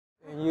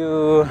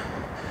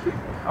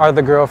are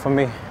the girl for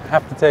me. I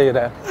have to tell you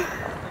that.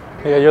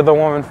 Yeah, you're the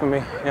woman for me.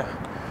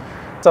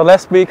 Yeah. So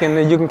let's speak and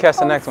then you can catch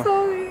the next one.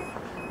 Sorry.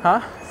 Huh?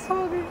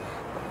 Sorry.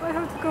 I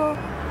have to go.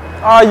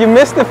 Oh, you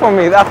missed it for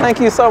me. I thank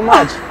you so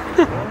much.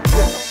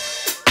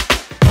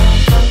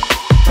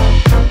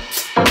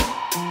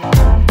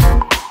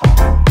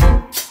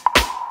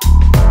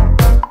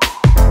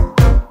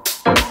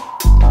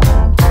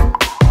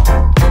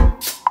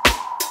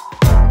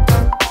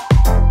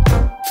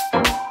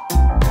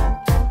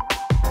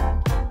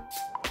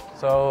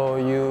 So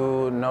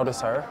you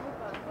notice her.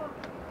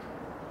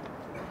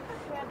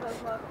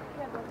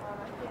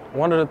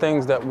 One of the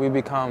things that we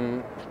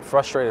become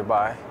frustrated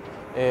by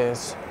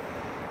is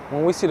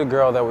when we see the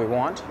girl that we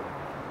want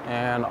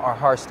and our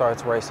heart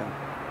starts racing.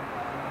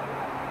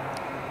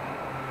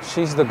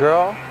 She's the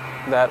girl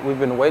that we've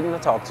been waiting to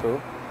talk to.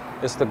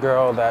 It's the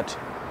girl that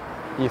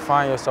you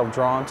find yourself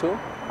drawn to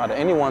out of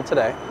anyone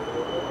today.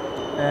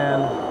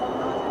 And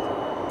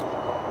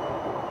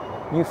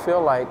you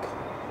feel like,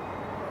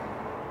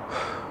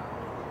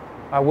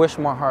 I wish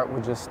my heart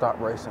would just stop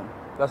racing.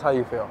 That's how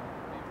you feel.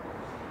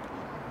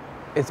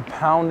 It's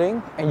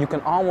pounding and you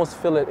can almost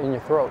feel it in your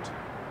throat.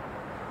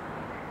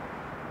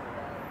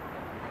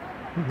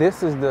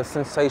 This is the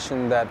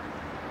sensation that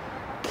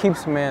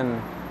keeps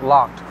men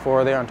locked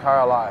for their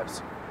entire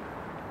lives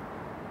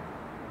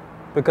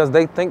because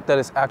they think that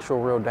it's actual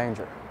real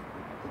danger.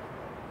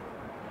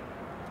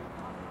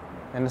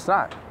 And it's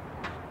not.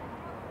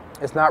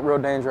 It's not real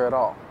danger at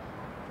all.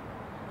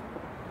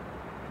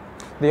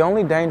 The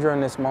only danger in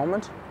this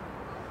moment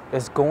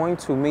is going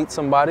to meet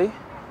somebody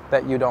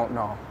that you don't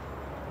know.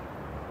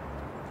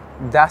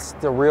 That's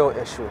the real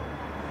issue.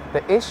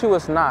 The issue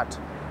is not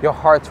your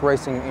heart's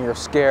racing and you're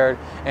scared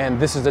and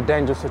this is a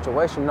dangerous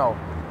situation. No,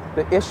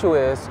 the issue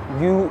is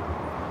you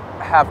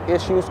have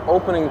issues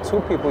opening to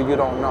people you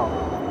don't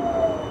know.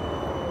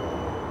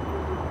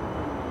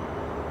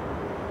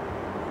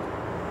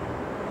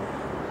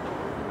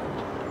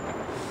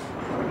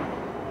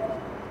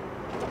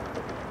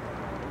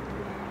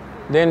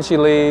 Then she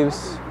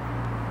leaves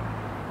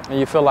and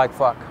you feel like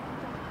fuck.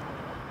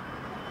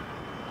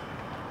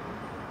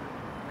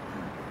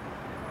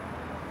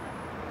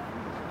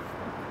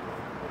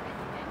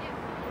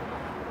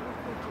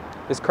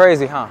 It's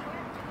crazy, huh?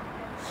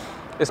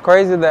 It's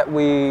crazy that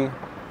we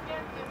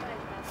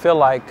feel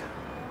like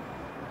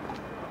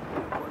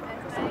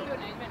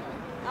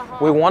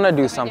we want to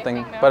do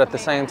something, but at the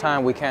same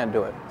time we can't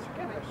do it.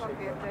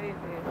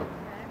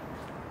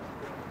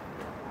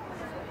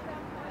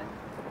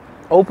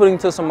 Opening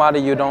to somebody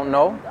you don't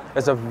know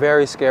is a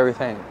very scary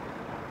thing.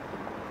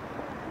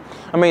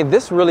 I mean,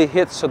 this really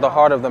hits to the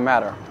heart of the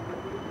matter.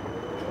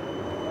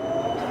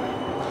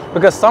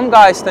 Because some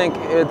guys think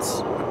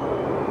it's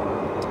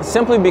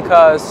simply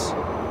because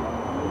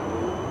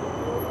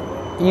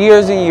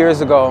years and years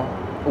ago,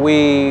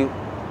 we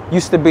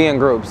used to be in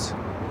groups.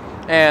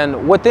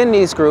 And within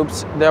these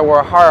groups, there were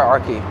a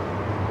hierarchy.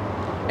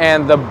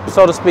 And the,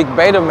 so to speak,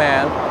 beta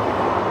man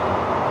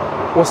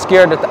was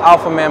scared that the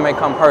alpha man may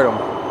come hurt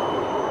him.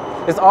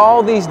 It's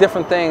all these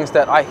different things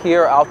that I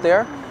hear out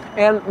there.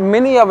 And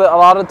many of it, a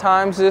lot of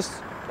times, it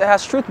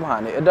has truth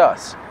behind it. It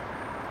does.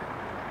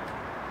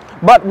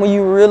 But when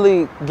you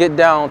really get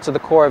down to the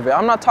core of it,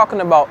 I'm not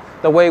talking about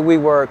the way we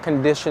were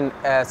conditioned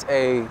as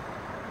a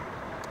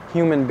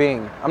human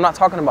being. I'm not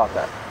talking about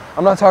that.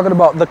 I'm not talking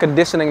about the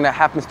conditioning that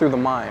happens through the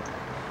mind.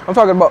 I'm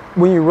talking about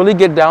when you really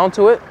get down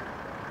to it,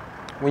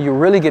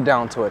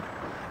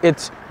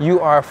 it's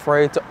you are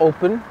afraid to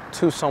open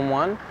to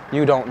someone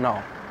you don't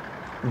know.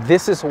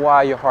 This is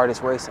why your heart is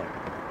racing.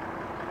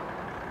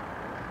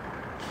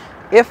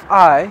 If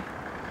I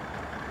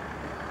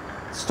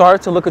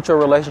started to look at your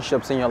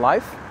relationships in your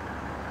life,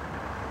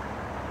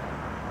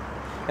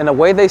 and the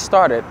way they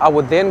started, I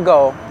would then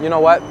go, you know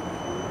what?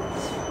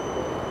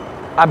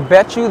 I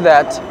bet you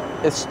that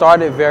it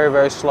started very,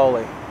 very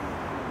slowly.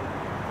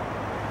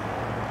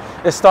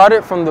 It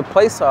started from the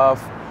place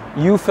of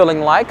you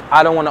feeling like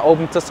I don't want to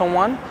open to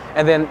someone,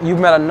 and then you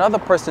met another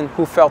person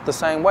who felt the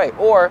same way,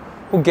 or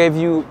who gave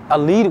you a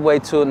leadway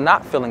to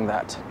not feeling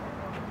that.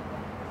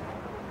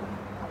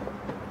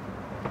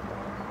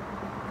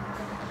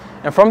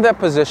 And from that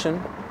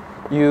position,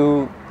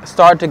 you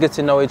start to get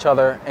to know each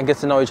other and get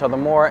to know each other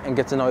more and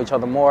get to know each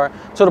other more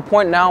to the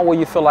point now where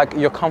you feel like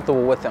you're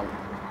comfortable with them.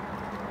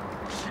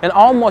 And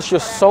almost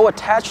you're so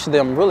attached to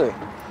them, really,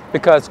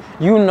 because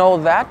you know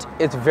that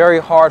it's very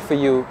hard for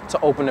you to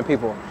open to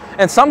people.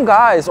 And some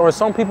guys or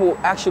some people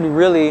actually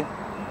really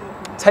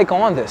take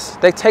on this.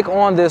 They take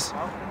on this,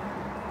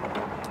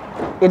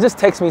 it just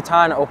takes me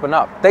time to open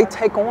up. They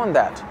take on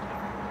that.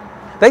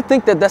 They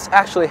think that that's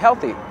actually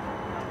healthy.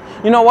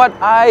 You know what?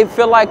 I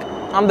feel like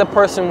I'm the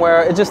person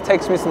where it just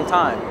takes me some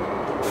time.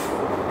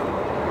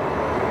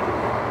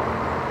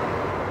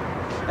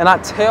 And I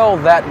tell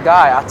that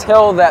guy, I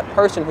tell that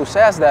person who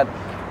says that,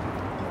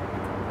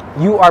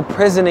 you are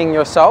prisoning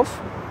yourself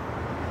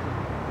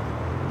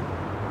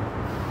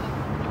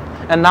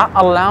and not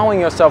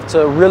allowing yourself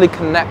to really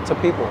connect to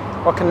people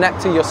or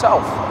connect to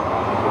yourself.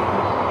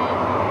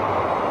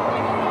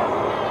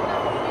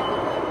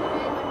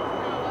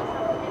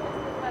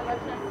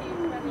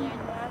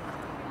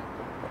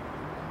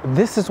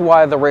 This is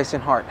why the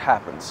racing heart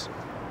happens.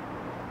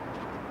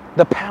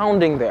 The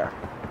pounding there,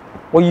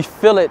 where you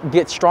feel it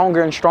get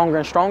stronger and stronger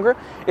and stronger,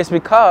 it's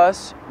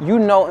because you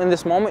know in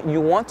this moment you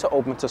want to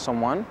open to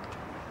someone,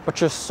 but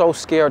you're so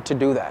scared to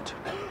do that.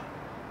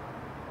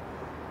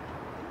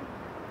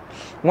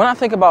 When I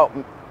think about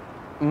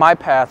my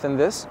path in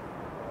this,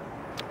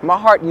 my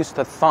heart used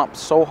to thump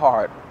so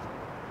hard.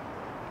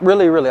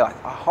 Really, really, like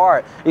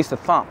hard. It used to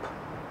thump.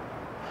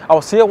 I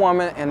would see a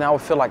woman and I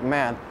would feel like,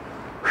 man,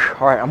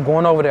 all right, I'm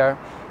going over there.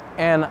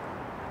 And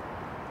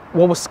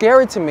what was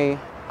scary to me,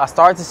 I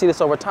started to see this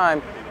over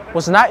time,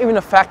 was not even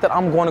the fact that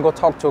I'm going to go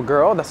talk to a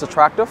girl that's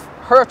attractive.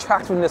 Her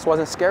attractiveness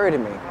wasn't scary to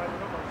me.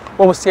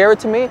 What was scary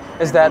to me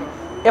is that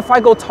if I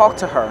go talk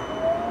to her,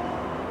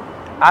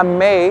 I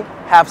may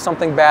have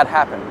something bad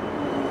happen.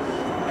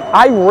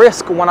 I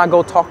risk when I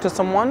go talk to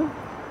someone,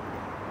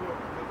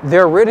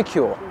 their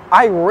ridicule.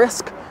 I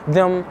risk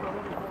them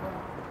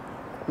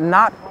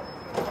not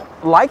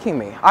liking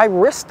me. I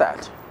risk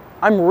that.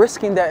 I'm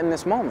risking that in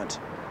this moment.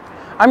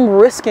 I'm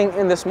risking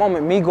in this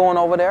moment me going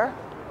over there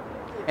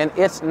and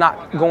it's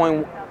not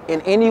going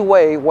in any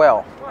way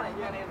well.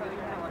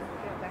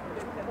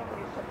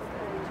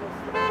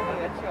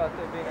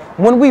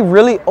 When we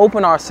really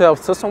open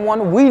ourselves to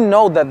someone, we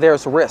know that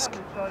there's risk.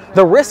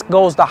 The risk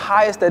goes the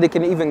highest that it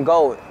can even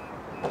go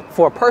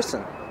for a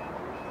person.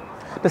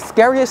 The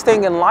scariest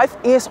thing in life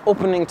is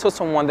opening to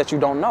someone that you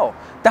don't know.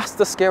 That's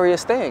the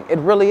scariest thing. It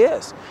really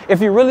is.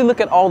 If you really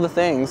look at all the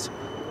things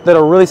that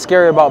are really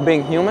scary about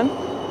being human,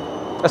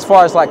 as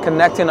far as like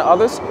connecting to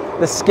others,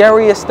 the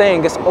scariest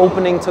thing is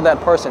opening to that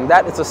person.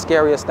 That is the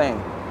scariest thing.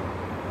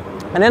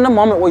 And in the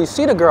moment where you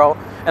see the girl,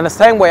 and the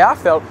same way I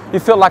felt, you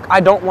feel like I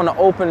don't want to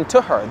open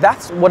to her.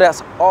 That's what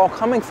that's all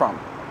coming from.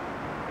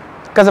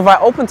 Because if I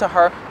open to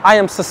her, I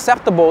am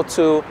susceptible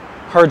to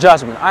her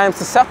judgment. I am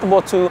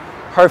susceptible to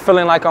her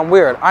feeling like I'm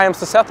weird. I am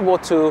susceptible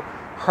to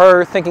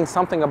her thinking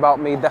something about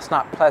me that's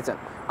not pleasant.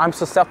 I'm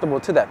susceptible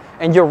to that.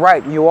 And you're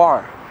right, you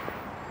are.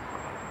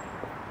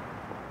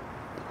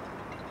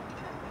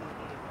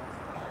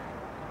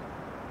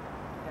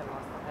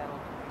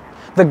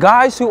 The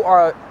guys who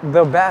are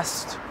the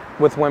best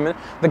with women,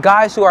 the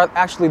guys who are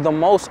actually the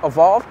most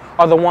evolved,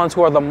 are the ones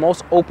who are the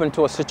most open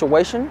to a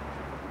situation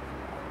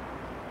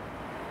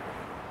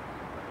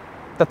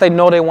that they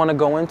know they want to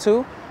go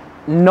into,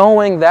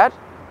 knowing that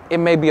it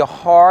may be a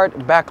hard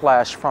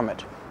backlash from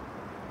it.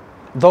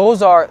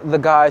 Those are the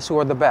guys who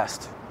are the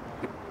best.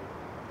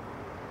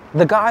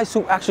 The guys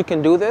who actually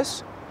can do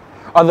this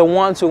are the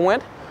ones who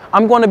went,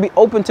 I'm going to be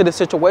open to the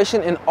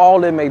situation and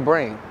all it may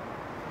bring.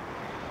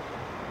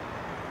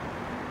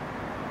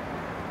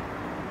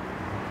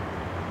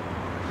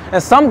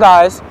 And some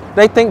guys,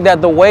 they think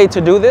that the way to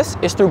do this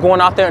is through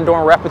going out there and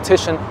doing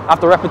repetition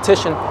after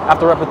repetition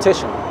after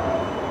repetition.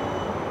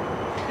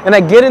 And they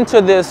get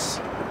into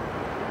this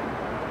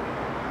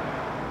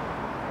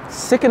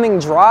sickening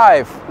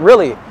drive,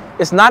 really.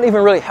 It's not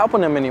even really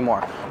helping them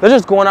anymore. They're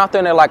just going out there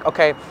and they're like,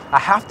 okay, I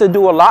have to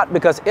do a lot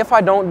because if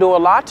I don't do a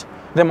lot,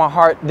 then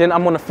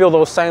I'm going to feel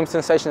those same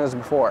sensations as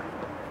before.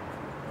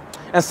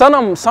 And some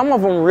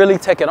of them really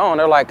take it on.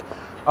 They're like,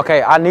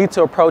 okay, I need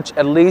to approach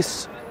at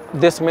least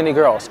this many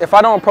girls. If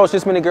I don't approach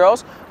this many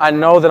girls, I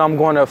know that I'm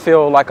going to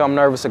feel like I'm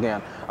nervous again.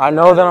 I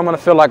know that I'm going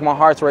to feel like my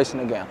heart's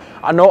racing again.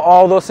 I know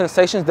all those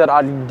sensations that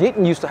I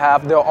didn't used to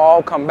have, they'll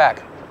all come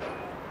back.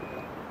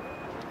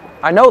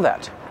 I know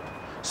that.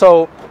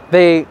 So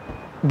they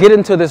get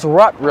into this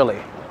rut, really,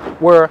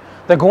 where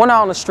they're going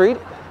out on the street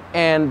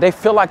and they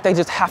feel like they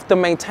just have to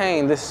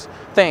maintain this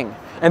thing.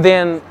 And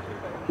then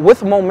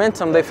with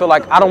momentum, they feel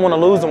like, I don't want to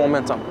lose the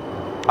momentum.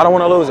 I don't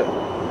want to lose it.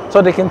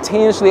 So they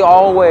continuously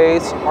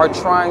always are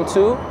trying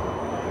to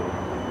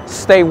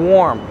stay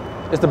warm,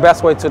 is the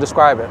best way to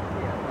describe it.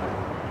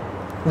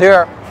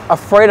 They're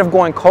afraid of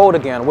going cold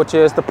again, which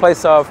is the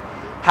place of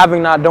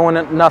having not doing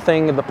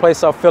nothing, the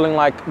place of feeling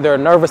like they're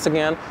nervous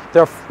again.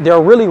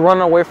 They're really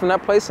running away from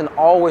that place and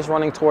always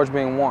running towards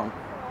being warm.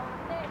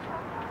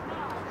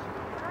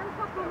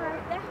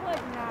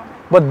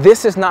 But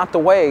this is not the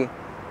way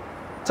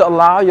to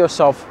allow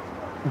yourself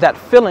that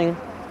feeling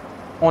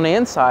on the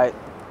inside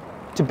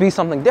to be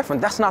something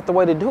different. That's not the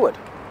way to do it.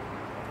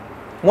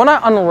 When I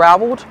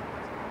unraveled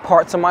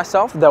parts of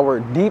myself that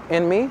were deep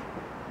in me,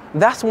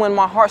 that's when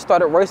my heart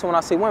started racing when I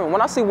see women.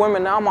 When I see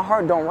women now, my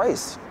heart don't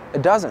race.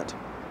 It doesn't.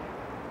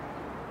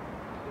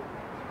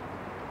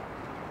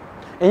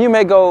 And you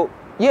may go,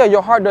 yeah,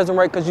 your heart doesn't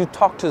race because you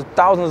talk to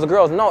thousands of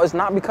girls. No, it's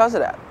not because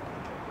of that.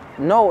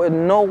 No,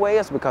 in no way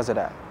it's because of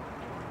that.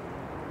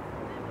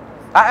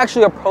 I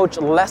actually approach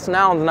less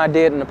now than I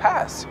did in the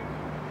past.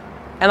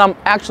 And I'm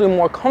actually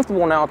more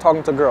comfortable now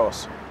talking to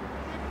girls.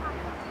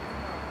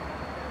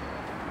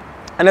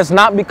 And it's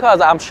not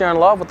because I'm sharing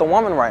love with a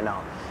woman right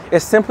now.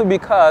 It's simply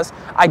because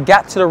I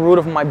got to the root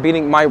of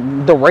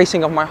the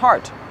racing of my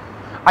heart.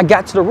 I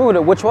got to the root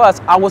of which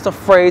was I was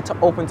afraid to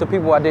open to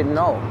people I didn't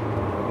know.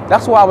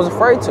 That's why I was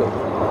afraid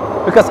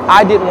to. Because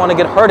I didn't want to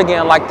get hurt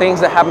again like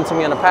things that happened to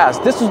me in the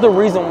past. This is the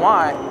reason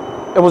why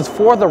it was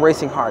for the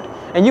racing heart.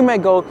 And you may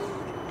go,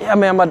 yeah,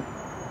 man, but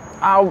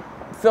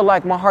feel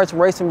like my heart's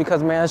racing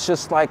because, man, it's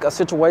just like a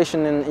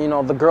situation and, you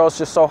know, the girl's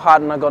just so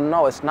hot, and I go,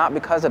 no, it's not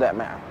because of that,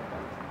 man.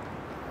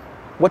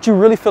 What you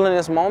really feel in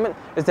this moment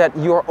is that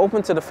you are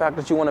open to the fact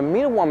that you want to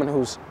meet a woman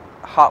who's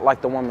hot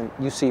like the woman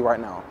you see right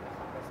now.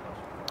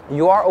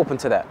 You are open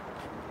to that.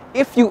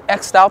 If you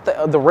X'd out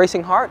the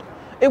racing heart,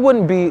 it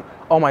wouldn't be,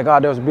 oh my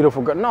God, there's a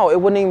beautiful girl. No, it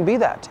wouldn't even be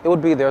that. It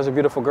would be, there's a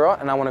beautiful girl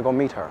and I want to go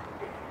meet her.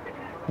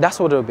 That's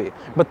what it would be.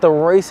 But the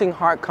racing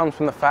heart comes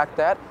from the fact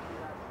that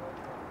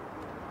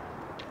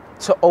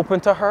to open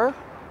to her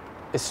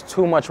is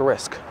too much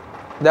risk.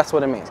 That's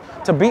what it means.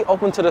 To be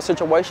open to the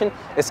situation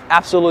is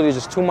absolutely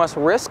just too much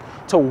risk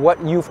to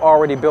what you've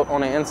already built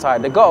on the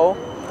inside to go,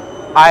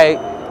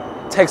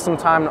 I take some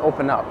time to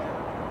open up.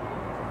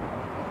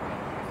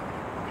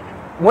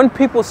 When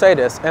people say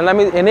this,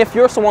 and if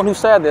you're someone who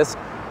said this,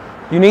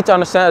 you need to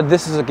understand that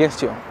this is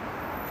against you.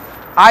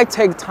 I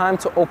take time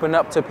to open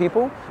up to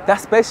people.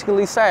 That's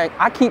basically saying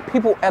I keep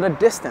people at a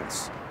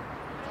distance.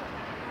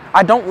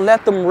 I don't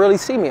let them really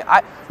see me.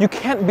 You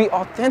can't be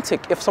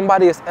authentic if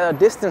somebody is at a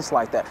distance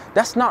like that.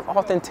 That's not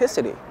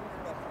authenticity.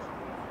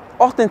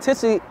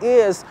 Authenticity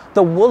is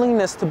the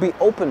willingness to be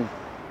open,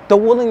 the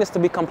willingness to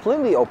be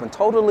completely open,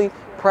 totally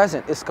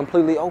present is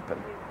completely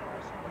open.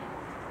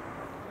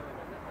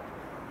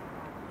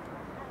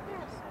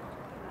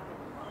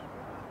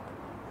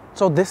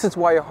 So this is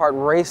why your heart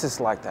races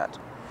like that.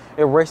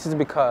 It races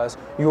because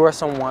you are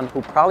someone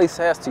who probably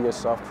says to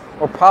yourself,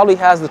 or probably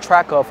has the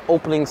track of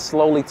opening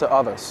slowly to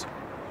others.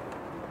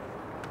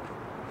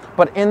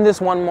 But in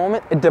this one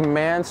moment, it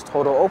demands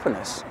total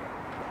openness.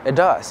 It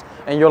does.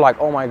 And you're like,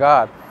 oh my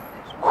God,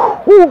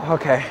 whew,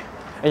 okay.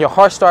 And your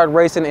heart starts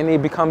racing and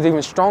it becomes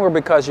even stronger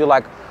because you're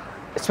like,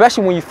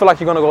 especially when you feel like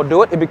you're gonna go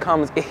do it,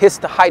 it hits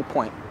the height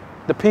point,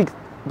 the peak,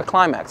 the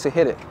climax, it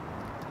hit it.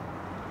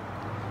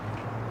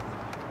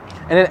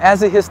 And then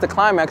as it hits the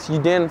climax, you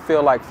then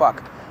feel like,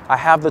 fuck, I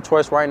have the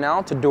choice right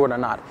now to do it or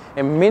not.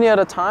 And many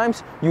other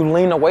times you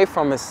lean away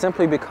from it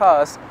simply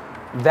because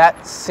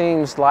that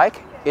seems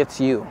like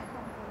it's you.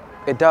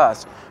 It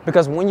does.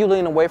 Because when you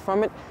lean away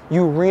from it,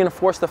 you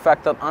reinforce the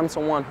fact that I'm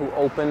someone who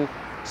opens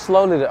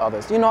slowly to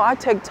others. You know, I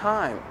take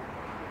time.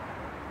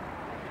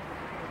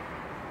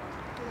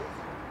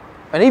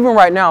 And even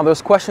right now,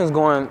 there's questions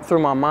going through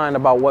my mind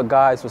about what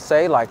guys would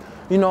say, like,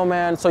 you know,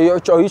 man, so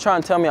are you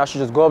trying to tell me I should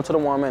just go up to the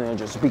woman and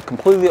just be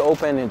completely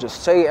open and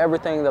just say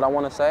everything that I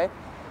want to say?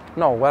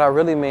 No, what I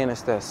really mean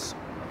is this.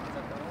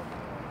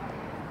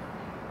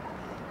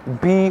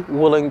 Be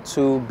willing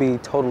to be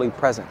totally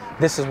present.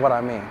 This is what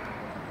I mean.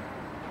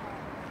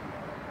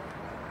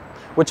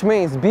 Which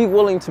means be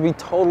willing to be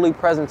totally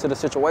present to the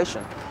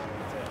situation.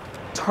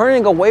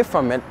 Turning away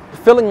from it,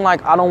 feeling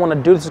like I don't want to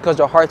do this because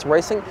your heart's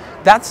racing,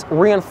 that's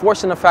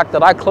reinforcing the fact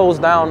that I close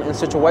down in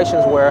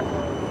situations where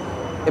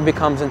it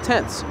becomes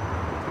intense.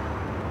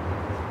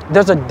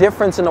 There's a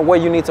difference in the way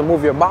you need to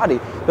move your body.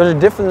 There's a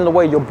difference in the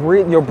way your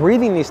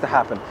breathing needs to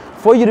happen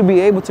for you to be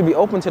able to be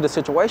open to the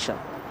situation.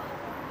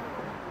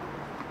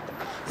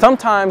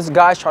 Sometimes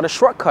guys try to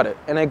shortcut it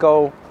and they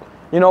go,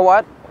 you know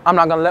what? I'm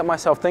not gonna let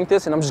myself think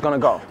this and I'm just gonna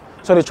go.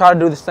 So they try to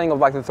do this thing of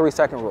like the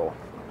 3-second rule.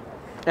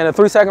 And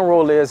the 3-second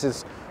rule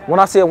is when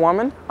I see a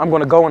woman, I'm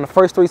gonna go in the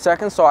first 3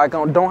 seconds so I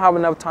don't have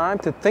enough time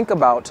to think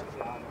about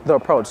the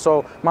approach.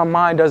 So my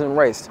mind doesn't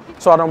race.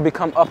 So I don't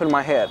become up in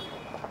my head.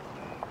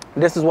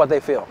 This is what they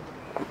feel.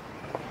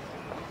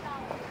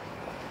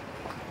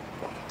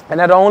 And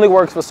that only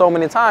works for so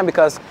many times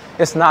because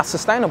it's not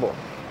sustainable.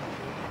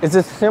 It's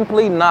just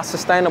simply not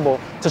sustainable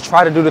to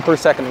try to do the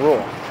 3-second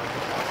rule.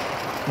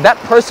 That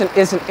person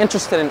isn't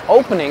interested in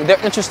opening,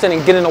 they're interested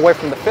in getting away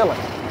from the feeling.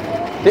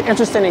 They're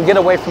interested in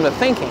getting away from the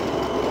thinking.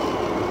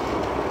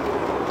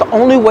 The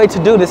only way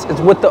to do this is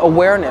with the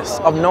awareness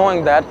of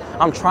knowing that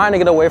I'm trying to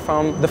get away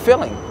from the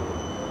feeling.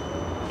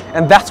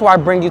 And that's why I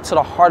bring you to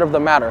the heart of the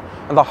matter.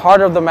 And the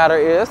heart of the matter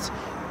is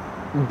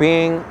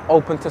being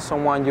open to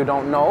someone you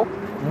don't know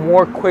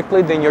more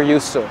quickly than you're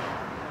used to.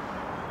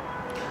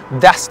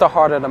 That's the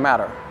heart of the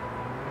matter.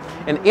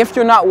 And if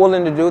you're not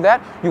willing to do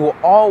that, you will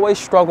always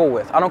struggle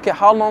with. I don't care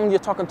how long you're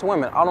talking to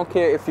women. I don't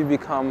care if you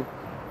become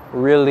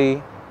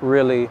really,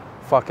 really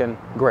fucking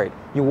great.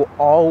 You will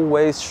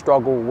always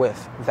struggle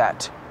with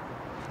that.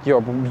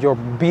 Your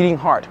beating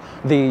heart,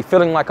 the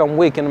feeling like I'm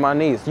weak in my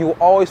knees. You will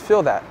always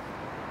feel that.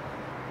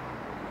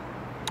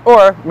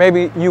 Or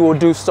maybe you will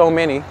do so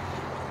many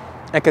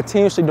and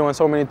continuously doing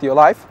so many through your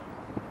life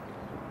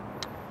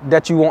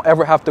that you won't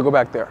ever have to go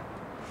back there.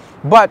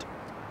 But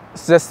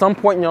at some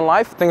point in your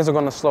life, things are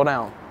going to slow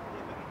down.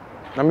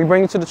 Let me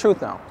bring you to the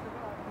truth now.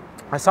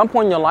 At some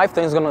point in your life,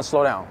 things are going to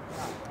slow down.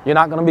 You're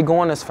not going to be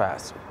going as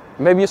fast.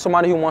 Maybe you're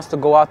somebody who wants to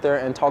go out there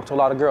and talk to a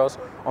lot of girls,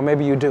 or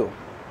maybe you do.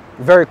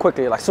 Very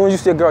quickly, like as soon as you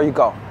see a girl, you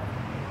go.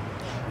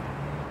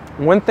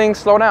 When things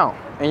slow down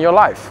in your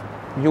life,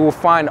 you will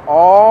find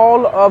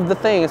all of the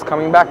things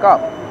coming back up.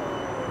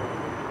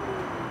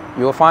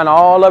 You will find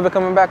all of it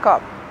coming back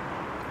up.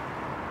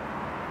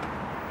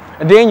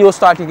 And then you'll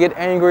start to get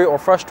angry or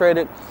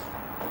frustrated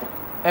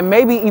and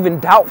maybe even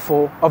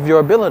doubtful of your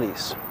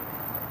abilities.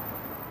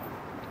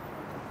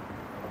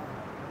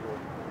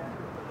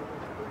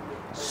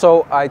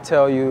 So I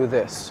tell you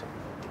this.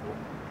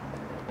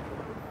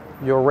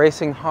 Your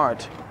racing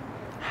heart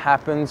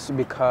happens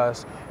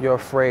because you're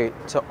afraid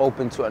to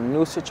open to a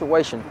new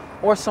situation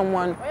or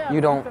someone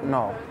you don't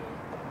know.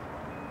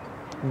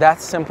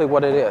 That's simply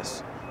what it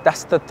is.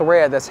 That's the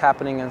thread that's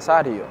happening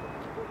inside of you.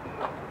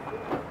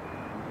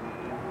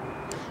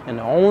 And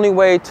the only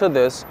way to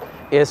this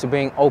is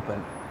being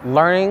open,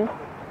 learning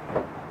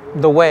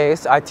the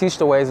ways. I teach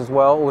the ways as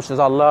well, which is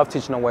I love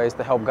teaching the ways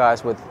to help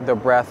guys with their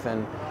breath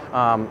and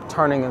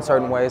turning in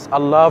certain ways. I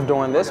love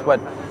doing this, but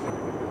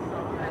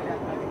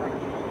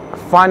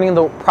finding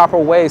the proper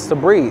ways to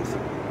breathe,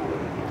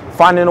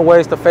 finding the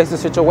ways to face the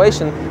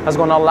situation is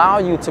going to allow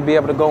you to be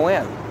able to go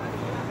in.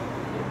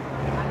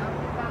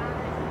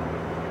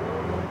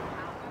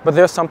 But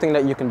there's something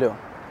that you can do.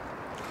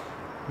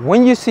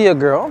 When you see a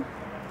girl,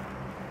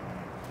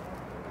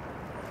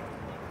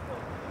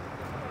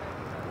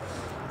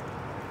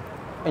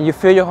 and you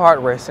feel your heart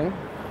racing,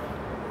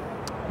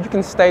 you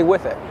can stay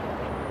with it.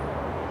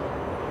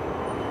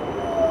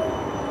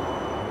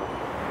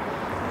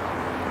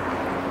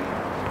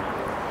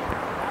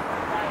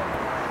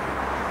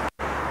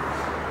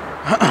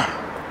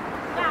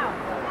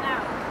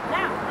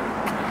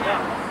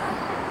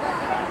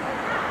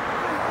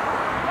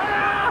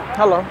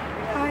 Hello.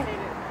 Hi.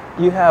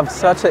 You have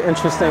such an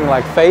interesting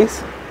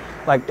face,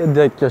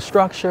 your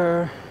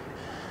structure.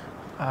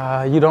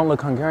 You don't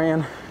look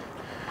Hungarian.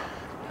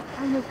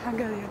 I'm not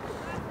Hungarian.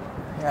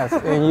 Yes,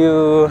 and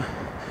you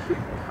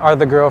are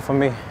the girl for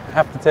me. I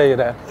have to tell you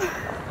that.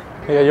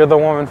 Yeah, you're the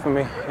woman for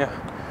me. Yeah.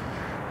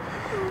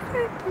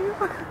 Thank you.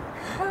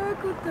 Have a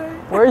good day.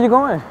 Where are you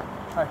going?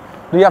 Hi.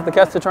 Do you have to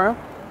catch the tram?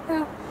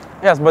 Yeah.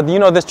 Yes, but you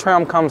know this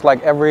tram comes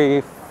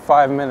every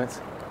 5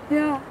 minutes.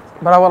 Yeah.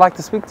 But I would like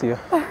to speak to you.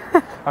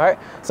 All right,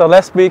 so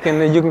let's speak and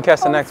then you can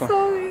catch the next one.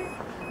 Sorry.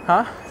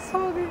 Huh?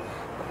 Sorry.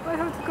 I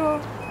have to go.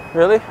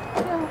 Really?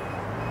 Yeah.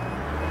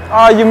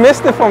 Oh, you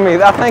missed it for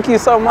me. I thank you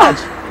so much.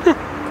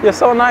 You're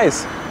so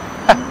nice.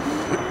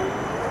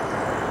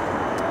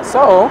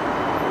 So,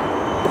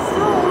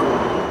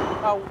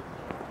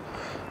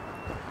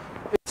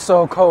 it's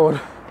so cold.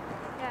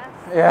 Yes.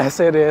 Yes,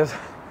 it is.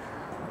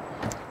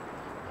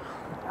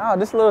 Oh,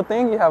 this little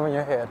thing you have on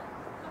your head.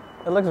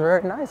 It looks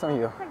very nice on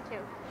you. Thank you.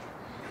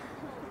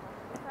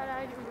 Where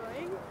are you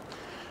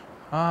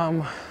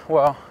going?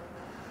 Well,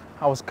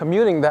 I was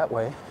commuting that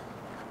way,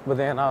 but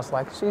then I was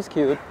like, she's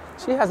cute.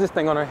 She has this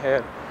thing on her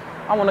head.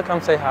 I want to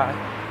come say hi.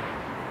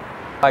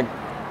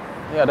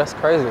 Yeah, that's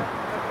crazy. Are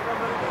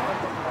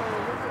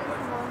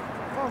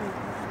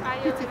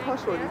you living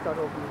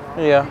here?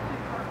 Yeah,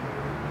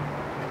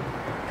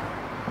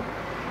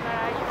 Where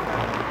are you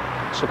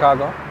from?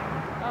 Chicago.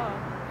 Oh.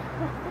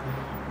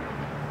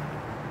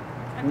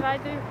 And why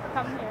do you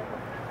come here?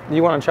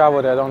 You want to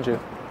travel there, don't you?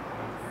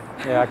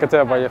 Yeah, I could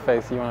tell by your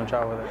face you want to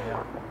travel there,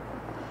 yeah.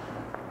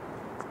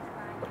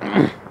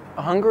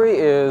 Hungary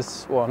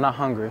is, well, not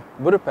Hungary.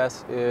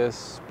 Budapest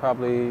is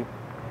probably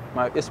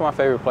it's my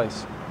favorite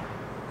place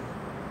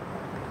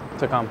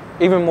to come,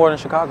 even more than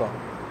Chicago.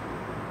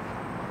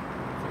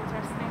 It's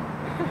interesting.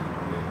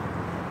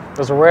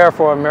 It's rare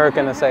for an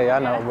American to say, I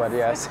know, but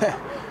yes.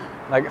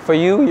 For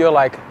you, you're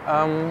I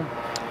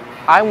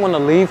want to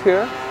leave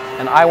here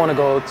and I want to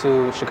go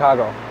to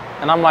Chicago.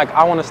 And I'm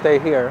I want to stay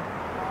here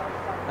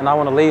and I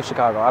want to leave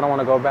Chicago. I don't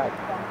want to go back.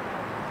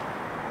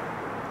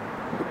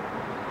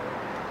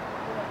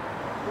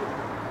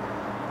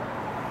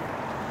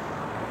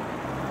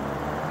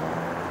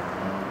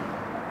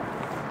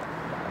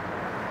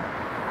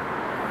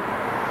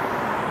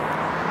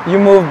 You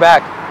moved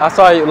back. I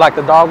saw you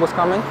the dog was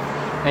coming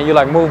and you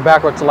moved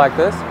backwards to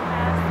this.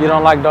 Yes. You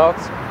don't like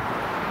dogs?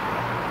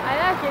 I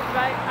like it,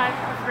 but I'm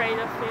afraid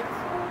of it.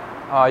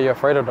 Oh, you're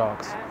afraid of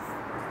dogs. Yes.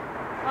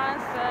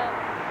 Once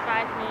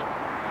bite me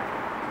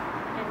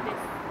in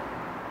this.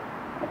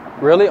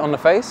 Really? On the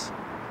face?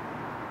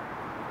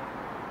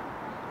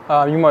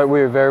 We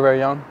were very, very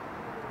young.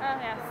 Oh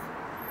yes.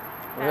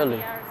 10 Really?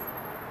 years.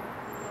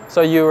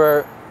 So you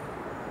were,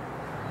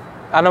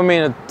 I don't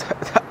mean to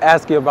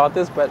ask you about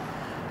this, but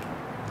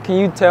can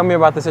you tell me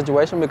about the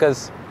situation?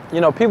 Because,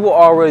 people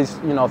always,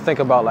 think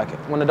about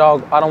when a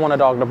dog, I don't want a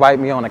dog to bite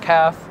me on the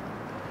calf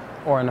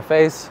or in the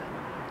face.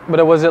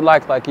 But was it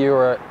like you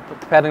were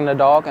petting the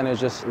dog and it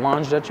just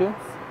lunged at you?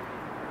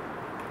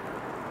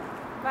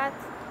 But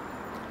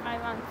I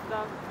want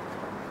dog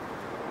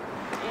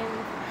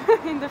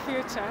in the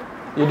future.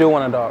 You do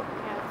want a dog.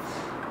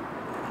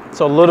 Yes.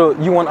 So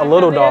you want a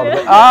little dog.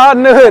 Little. Ah,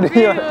 no.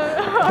 Something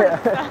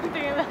like this.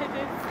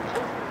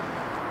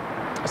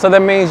 So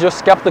that means you're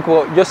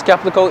skeptical. You're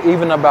skeptical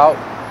even about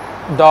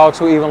dogs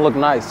who even look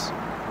nice.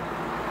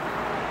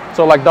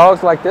 So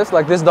dogs like this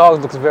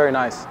dog looks very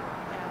nice. Yes.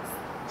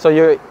 So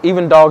you're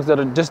even dogs that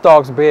are just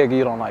dogs big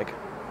you don't like.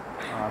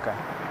 Oh, okay.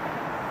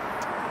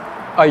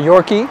 A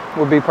Yorkie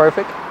would be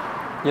perfect.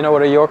 You know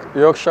what a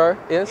Yorkshire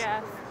is?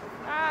 Yes.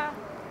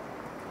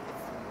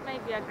 It's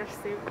maybe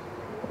aggressive.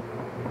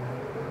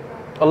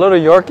 A little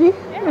Yorkie?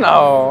 Yes.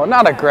 No,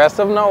 not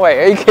aggressive. No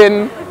way. Are you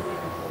kidding?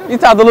 You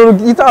thought the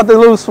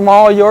little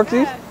small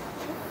Yorkies? Yes.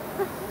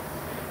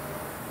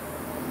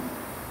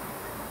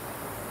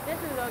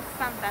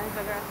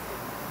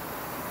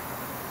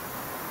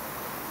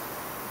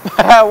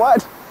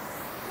 What?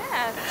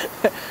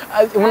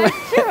 Yes. When,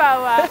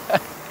 Chihuahua.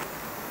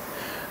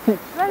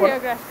 Very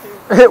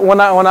aggressive.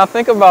 when I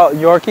think about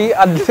Yorkie,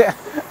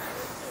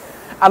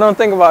 I don't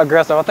think about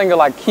aggressive. I think of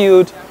like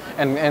cute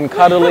and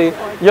cuddly.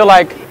 You're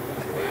like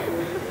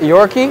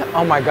Yorkie?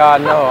 Oh my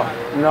God, no.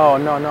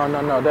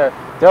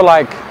 They're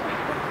like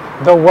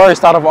the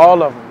worst out of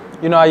all of them.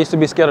 You know, I used to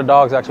be scared of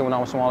dogs actually when I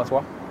was small as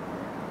well.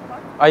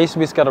 I used to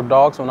be scared of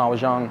dogs when I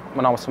was young,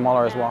 when I was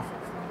smaller as well.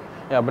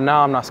 Yeah, but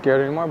now I'm not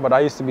scared anymore, but I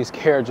used to be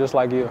scared just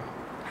like you,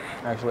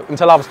 actually,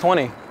 until I was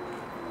 20.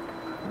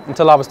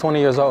 Until I was 20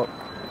 years old.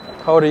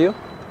 How old are you?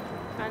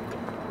 20.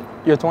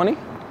 You're 20?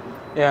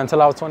 Yeah,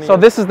 until I was 20. So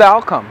this is the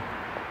outcome.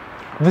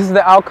 This is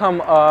the outcome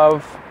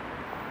of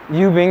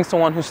you being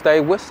someone who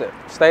stays with it.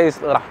 Stays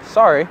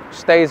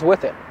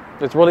with it.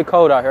 It's really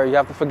cold out here. You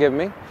have to forgive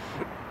me.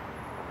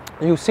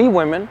 You see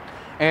women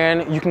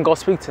and you can go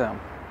speak to them.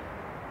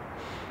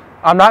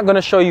 I'm not going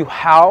to show you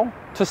how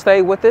to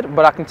stay with it,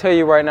 but I can tell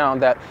you right now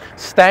that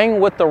staying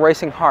with the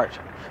racing heart,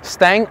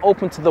 staying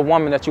open to the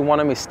woman that you want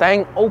to meet,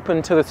 staying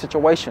open to the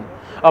situation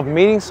of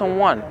meeting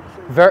someone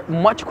very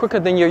much quicker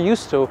than you're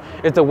used to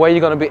is the way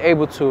you're going to be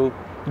able to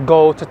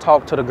go to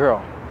talk to the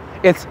girl.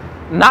 It's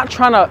not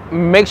trying to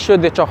make sure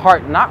that your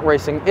heart not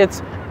racing.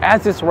 It's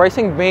as it's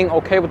racing, being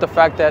okay with the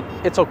fact that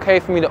it's okay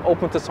for me to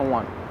open to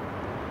someone.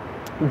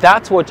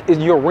 That's what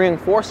you're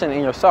reinforcing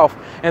in yourself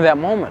in that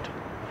moment.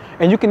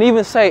 And you can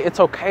even say, it's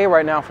okay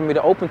right now for me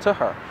to open to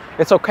her.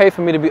 It's okay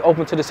for me to be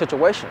open to the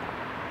situation.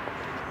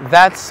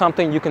 That's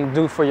something you can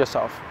do for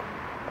yourself.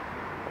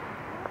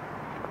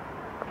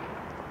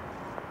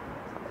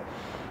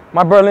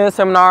 My Berlin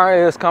seminar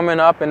is coming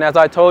up, and as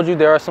I told you,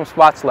 there are some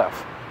spots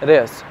left. It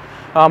is.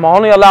 I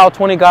only allow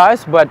 20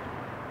 guys, but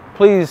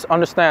please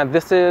understand,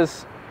 this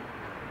is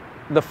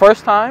the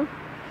first time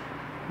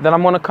that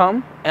I'm going to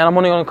come, and I'm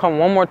only going to come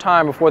one more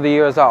time before the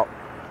year is out.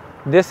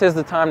 This is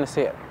the time to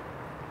see it.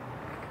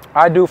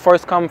 I do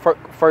first come,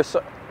 first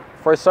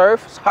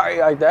serve, sorry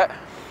like that.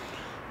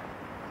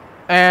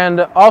 And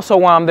also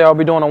while I'm there, I'll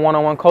be doing a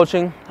one-on-one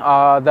coaching.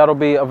 That'll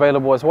be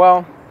available as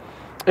well.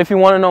 If you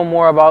want to know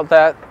more about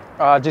that,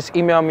 just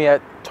email me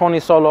at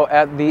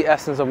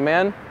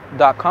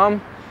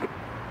tonysolo@theessenceofmen.com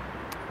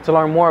to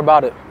learn more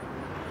about it.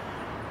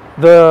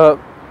 The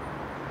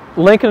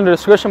link in the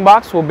description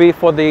box will be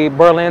for the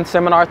Berlin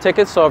seminar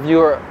tickets, so if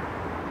you're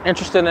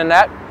interested in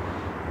that,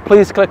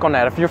 please click on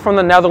that. If you're from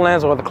the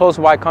Netherlands or the close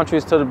by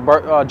countries to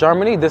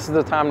Germany, this is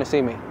the time to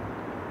see me.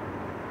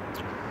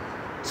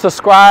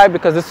 Subscribe,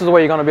 because this is where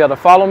you're going to be able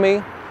to follow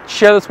me.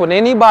 Share this with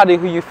anybody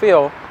who you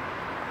feel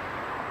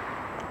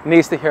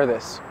needs to hear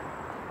this.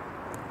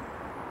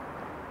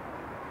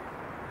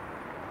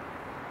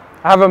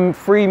 I have a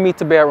free Meet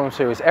the Bedroom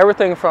series.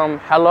 Everything from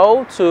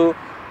hello to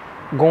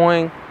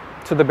going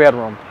to the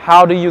bedroom.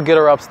 How do you get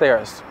her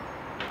upstairs?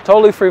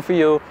 Totally free for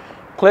you.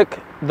 Click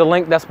the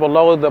link that's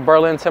below the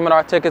Berlin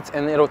seminar tickets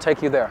and it'll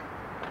take you there.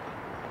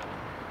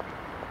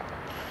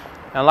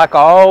 And like I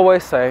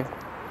always say,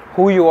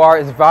 who you are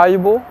is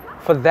valuable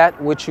for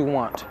that which you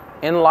want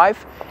in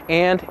life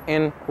and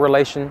in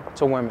relation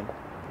to women.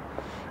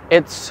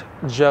 It's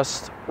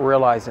just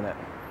realizing it.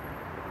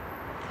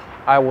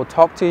 I will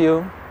talk to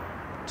you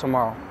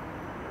tomorrow.